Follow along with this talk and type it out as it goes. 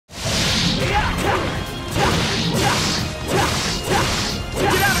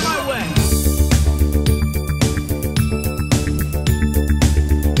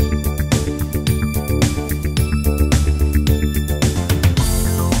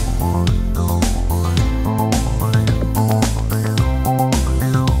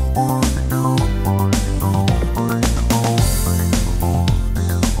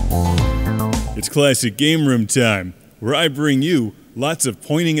classic game room time, where I bring you lots of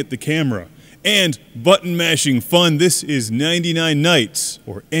pointing at the camera and button mashing fun. This is 99 Nights,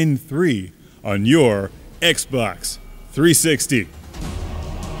 or N3, on your Xbox 360.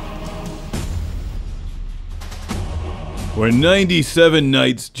 When 97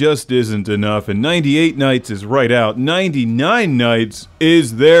 nights just isn't enough, and 98 nights is right out, 99 nights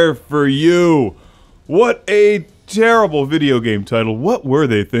is there for you. What a terrible video game title. What were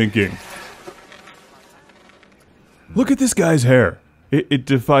they thinking? Look at this guy's hair. It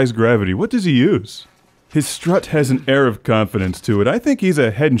defies gravity. What does he use? His strut has an air of confidence to it. I think he's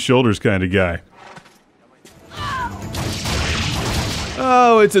a Head and Shoulders kind of guy.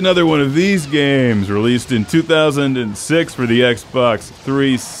 Oh, it's another one of these games, released in 2006 for the Xbox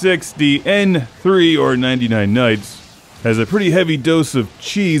 360. N3, or 99 Nights, has a pretty heavy dose of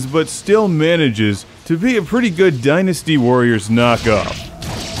cheese, but still manages to be a pretty good Dynasty Warriors knockoff.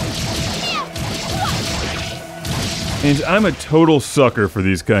 And I'm a total sucker for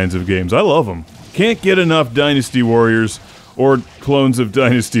these kinds of games. I love them. Can't get enough Dynasty Warriors, or clones of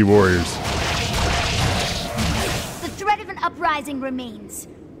Dynasty Warriors. The threat of an uprising remains.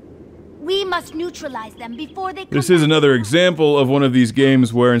 We must neutralize them before they come. This is another example of one of these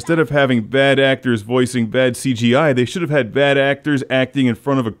games where instead of having bad actors voicing bad CGI, they should have had bad actors acting in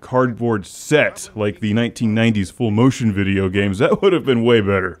front of a cardboard set, like the 1990s full motion video games. That would have been way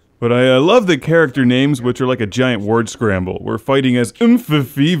better. But I love the character names, which are like a giant word scramble. We're fighting as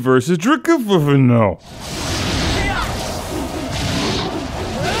Umfifi versus Drikafufino.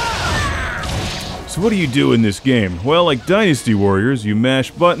 So what do you do in this game? Well, like Dynasty Warriors, you mash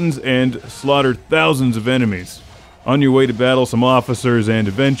buttons and slaughter thousands of enemies, on your way to battle some officers and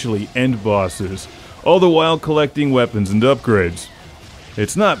eventually end bosses, all the while collecting weapons and upgrades.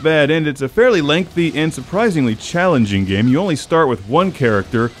 It's not bad, and it's a fairly lengthy and surprisingly challenging game. You only start with one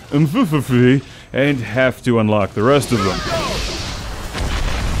character, and have to unlock the rest of them.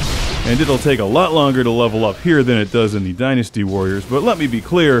 And it'll take a lot longer to level up here than it does in the Dynasty Warriors, but let me be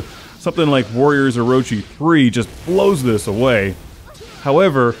clear, something like Warriors Orochi 3 just blows this away.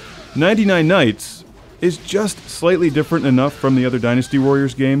 However, 99 Nights is just slightly different enough from the other Dynasty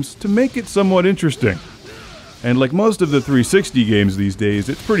Warriors games to make it somewhat interesting. And like most of the 360 games these days,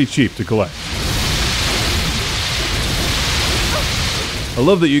 it's pretty cheap to collect. I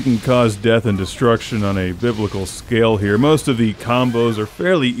love that you can cause death and destruction on a biblical scale here. Most of the combos are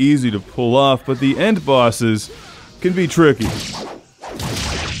fairly easy to pull off, but the end bosses can be tricky.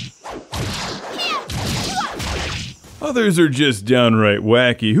 Others are just downright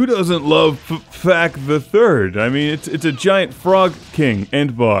wacky. Who doesn't love Fak the Third? I mean, it's a giant frog king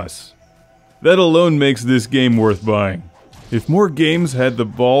end boss. That alone makes this game worth buying. If more games had the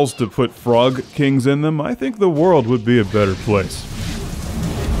balls to put frog kings in them, I think the world would be a better place.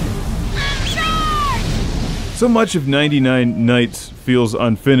 So much of 99 Nights feels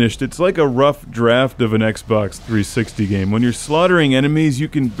unfinished. It's like a rough draft of an Xbox 360 game. When you're slaughtering enemies, you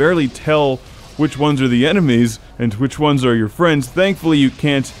can barely tell which ones are the enemies and which ones are your friends. Thankfully, you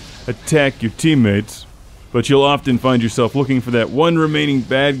can't attack your teammates, but you'll often find yourself looking for that one remaining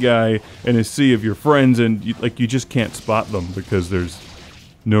bad guy in a sea of your friends, and you just can't spot them because there's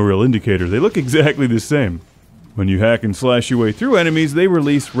no real indicator. They look exactly the same. When you hack and slash your way through enemies, they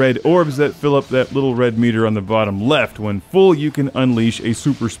release red orbs that fill up that little red meter on the bottom left. When full, you can unleash a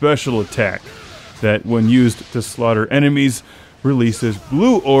super special attack that, when used to slaughter enemies, releases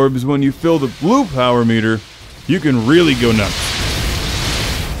blue orbs. When you fill the blue power meter, you can really go nuts.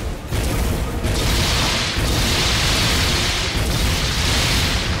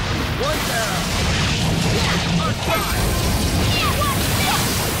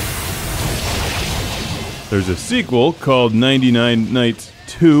 There's a sequel called 99 Nights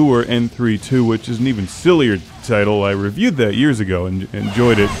 2, or N3-2, which is an even sillier title. I reviewed that years ago and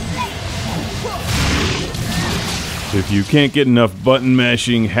enjoyed it. If you can't get enough button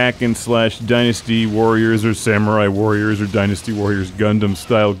mashing, hack and slash Dynasty Warriors or Samurai Warriors or Dynasty Warriors Gundam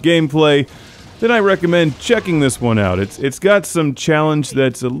style gameplay, then I recommend checking this one out. It's got some challenge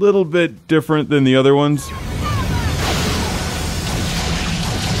that's a little bit different than the other ones.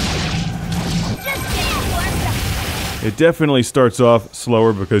 It definitely starts off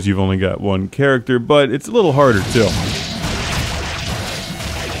slower because you've only got one character, but it's a little harder too.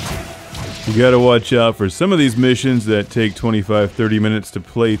 You gotta watch out for some of these missions that take 25-30 minutes to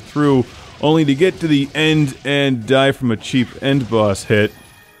play through, only to get to the end and die from a cheap end boss hit,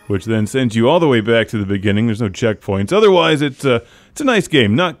 which then sends you all the way back to the beginning. There's no checkpoints. Otherwise, it's a nice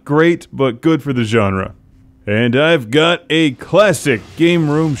game. Not great, but good for the genre. And I've got a classic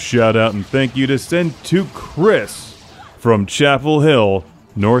game room shout out and thank you to send to Chris from Chapel Hill,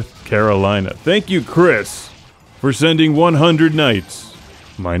 North Carolina. Thank you, Chris, for sending 100 knights.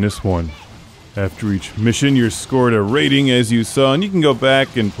 -1. After each mission, you're scored a rating, as you saw, and you can go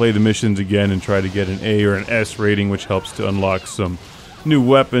back and play the missions again and try to get an A or an S rating, which helps to unlock some new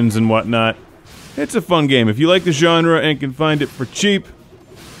weapons and whatnot. It's a fun game. If you like the genre and can find it for cheap,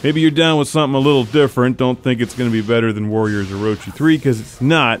 maybe you're down with something a little different. Don't think it's going to be better than Warriors Orochi 3, because it's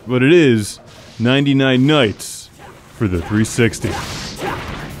not, but it is 99 Nights for the 360. Just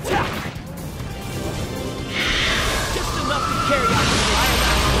enough to carry out the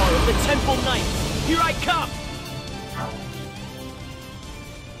climax war of the Temple Knights. Here I come!